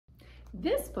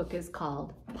This book is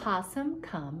called Possum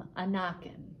Come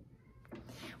A-Knockin'.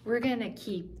 We're gonna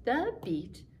keep the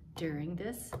beat during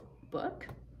this book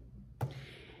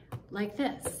like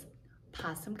this.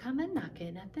 Possum come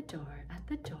a-knockin' at the door, at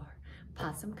the door.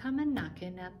 Possum come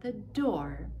a-knockin' at the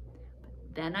door.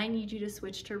 Then I need you to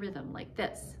switch to rhythm like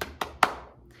this.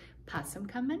 Possum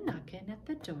come a-knockin' at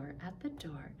the door, at the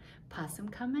door. Possum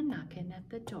come a-knockin' at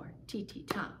the door.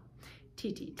 Tee-tee-ta,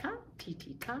 tee-tee-ta,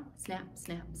 tee-tee-ta, snap,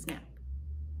 snap, snap.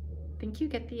 Think you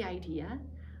get the idea?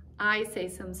 I say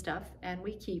some stuff and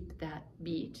we keep that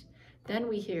beat. Then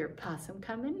we hear possum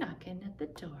come a-knockin' at the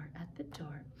door, at the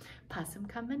door. Possum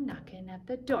come a-knockin' at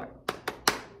the door.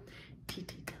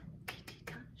 Tee-tee-ta,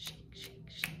 tee-tee-ta, shake, shake,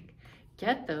 shake.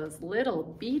 Get those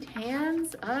little beat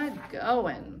hands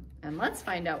a-going. And let's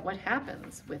find out what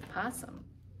happens with possum.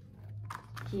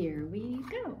 Here we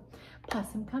go.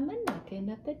 Possum come a-knockin'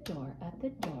 at the door, at the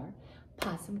door.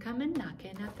 Possum come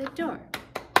a-knockin' at the door.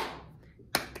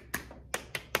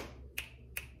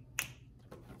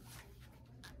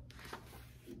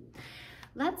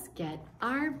 Let's get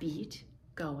our beat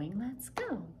going, let's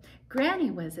go.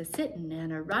 Granny was a-sittin'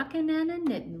 and a-rockin' and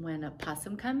a-knittin' when a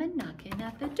possum come a-knockin'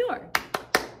 at the door.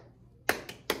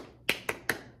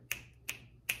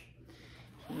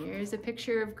 Here's a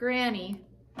picture of Granny.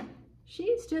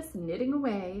 She's just knitting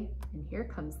away, and here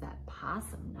comes that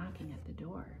possum knocking at the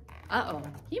door. Uh-oh,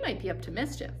 he might be up to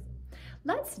mischief.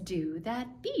 Let's do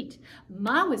that beat.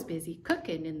 Ma was busy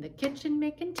cooking in the kitchen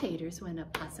making taters when a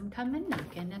possum come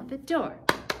a-knockin' at the door.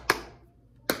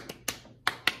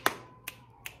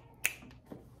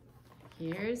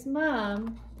 Here's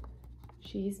Mom.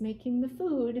 She's making the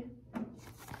food.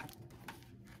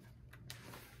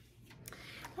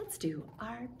 Let's do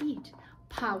our beat.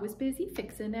 Pa was busy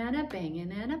fixin' and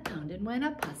a-bangin' and a-poundin' when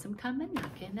a possum come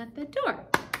a-knockin' at the door.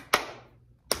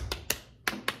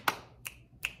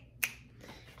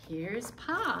 Here's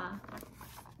Pa.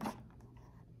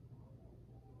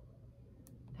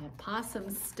 That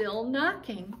possum's still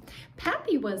knocking.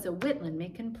 Pappy was a-whittlin'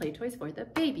 making play toys for the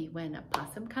baby when a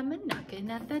possum come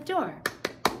a-knockin' at the door.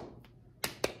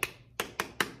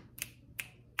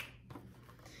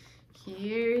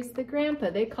 Here's the grandpa.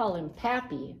 They call him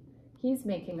Pappy. He's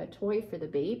making a toy for the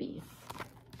baby.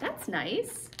 That's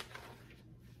nice.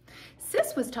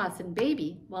 Sis was tossin'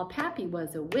 baby while Pappy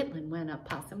was a-whittlin' when a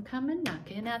possum come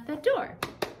a-knockin' at the door.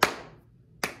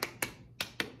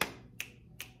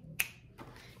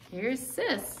 Here's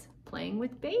Sis playing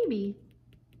with baby.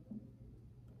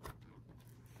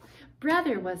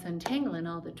 Brother was untangling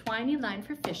all the twiny line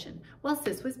for fishin' while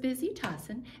Sis was busy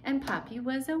tossin' and Pappy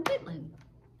was a-whittlin'.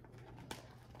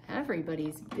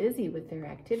 Everybody's busy with their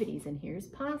activities, and here's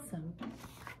Possum.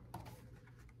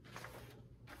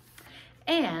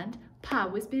 And Pa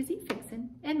was busy fixin',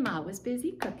 and Ma was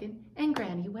busy cookin', and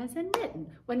Granny was a-knittin'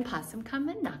 when Possum come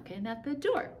a-knockin' at the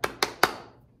door.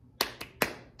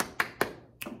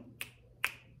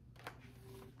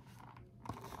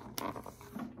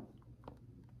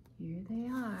 Here they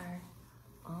are,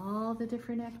 all the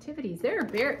different activities. They're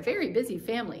a very busy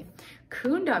family.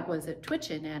 Coon Dog was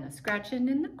a-twitchin' and a-scratchin'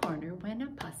 in the corner when a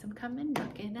possum come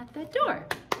a-knockin' at the door.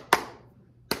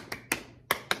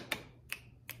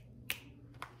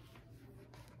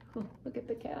 Oh, look at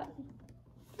the cat.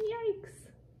 Yikes.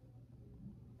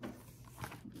 Oh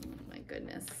my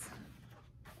goodness.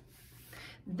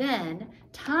 Then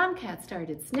Tomcat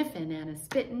started sniffin' and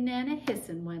a-spittin' and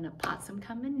a-hissin' when a possum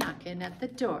come a-knockin' at the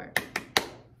door.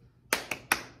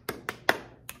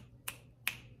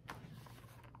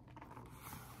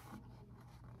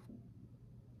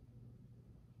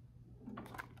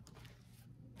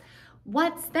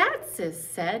 What's that, Sis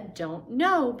said. Don't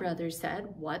know, Brother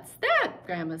said. What's that,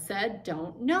 Grandma said.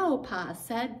 Don't know, Pa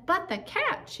said. But the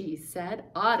cat, she said,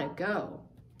 oughta go.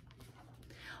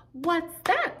 What's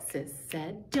that, Sis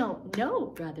said. Don't know,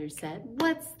 Brother said.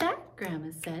 What's that,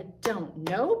 Grandma said. Don't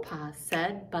know, Pa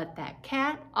said. But that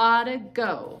cat oughta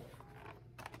go.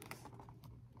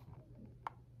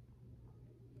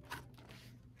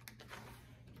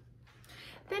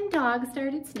 Then Dog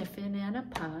started sniffing and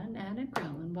a-pawin' and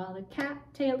a-growlin', while the cat,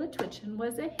 tail a-twitchin',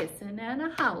 was a-hissin' and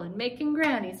a-howlin', making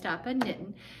Granny stop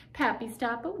a-knittin', Pappy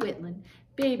stop a-whittlin',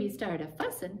 Baby start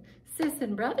a-fussin', Sis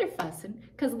and Brother fussin',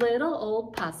 'cause little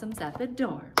old Possum's at the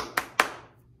door.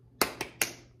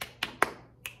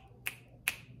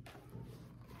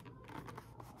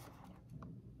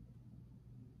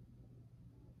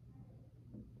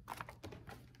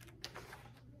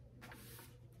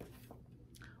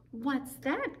 What's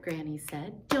that, Granny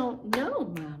said. Don't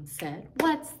know, Mom said.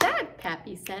 What's that,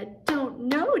 Pappy said. Don't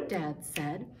know, Dad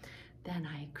said. Then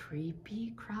I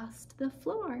creepy crossed the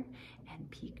floor and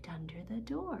peeked under the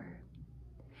door.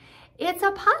 It's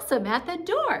a possum at the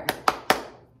door.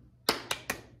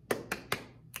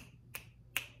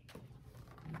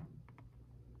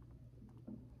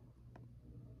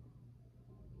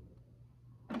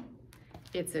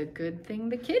 It's a good thing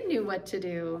the kid knew what to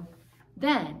do.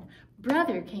 Then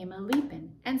brother came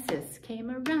a-leaping and sis came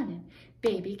a-running.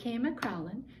 Baby came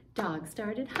a-crawling, dog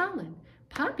started howling.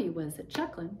 Poppy was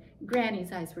a-chuckling,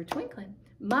 Granny's eyes were twinkling.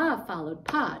 Ma followed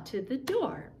Pa to the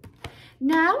door.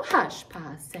 Now hush,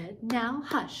 Pa said, now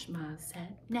hush, Ma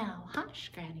said. Now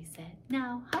hush, Granny said,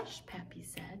 now hush, Pappy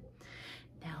said.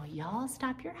 Now y'all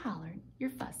stop your hollering,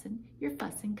 you're fussing,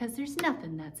 'cause there's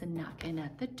nothing that's a-knocking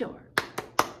at the door.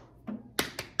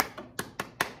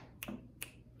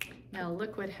 Now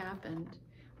look what happened.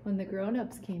 When the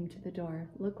grown-ups came to the door,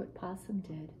 look what Possum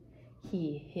did.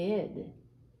 He hid.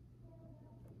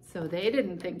 So they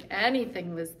didn't think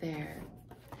anything was there.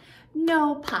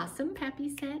 No possum,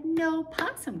 Pappy said. No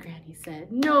possum, Granny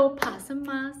said. No possum,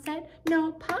 Ma said.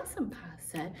 No possum, Pa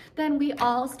said. Then we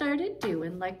all started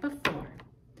doing like before.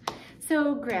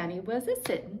 So Granny was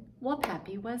a-sittin', while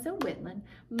Pappy was a-whittlin'.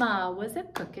 Ma was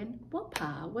a-cookin', while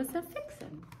Pa was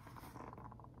a-fixin'.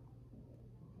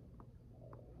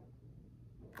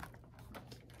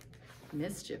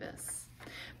 Mischievous.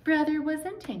 Brother was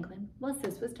untangling, while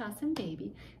sis was tossing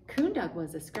baby. Coondog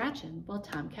was a-scratching, while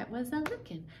Tomcat was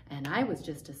a-licking. And I was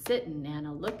just a-sittin' and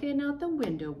a-looking out the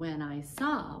window when I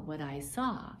saw what I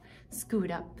saw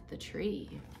scoot up the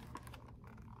tree.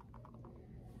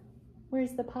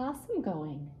 Where's the possum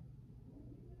going?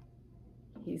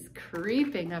 He's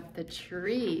creeping up the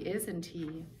tree, isn't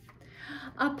he?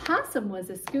 A possum was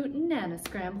a-scootin' and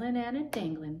a-scramblin' and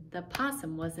a-danglin'. The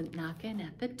possum wasn't knocking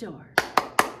at the door.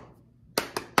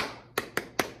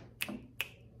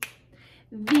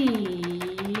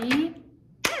 The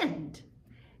end.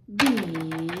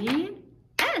 The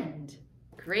end.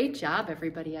 Great job,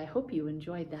 everybody. I hope you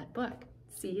enjoyed that book.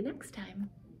 See you next time.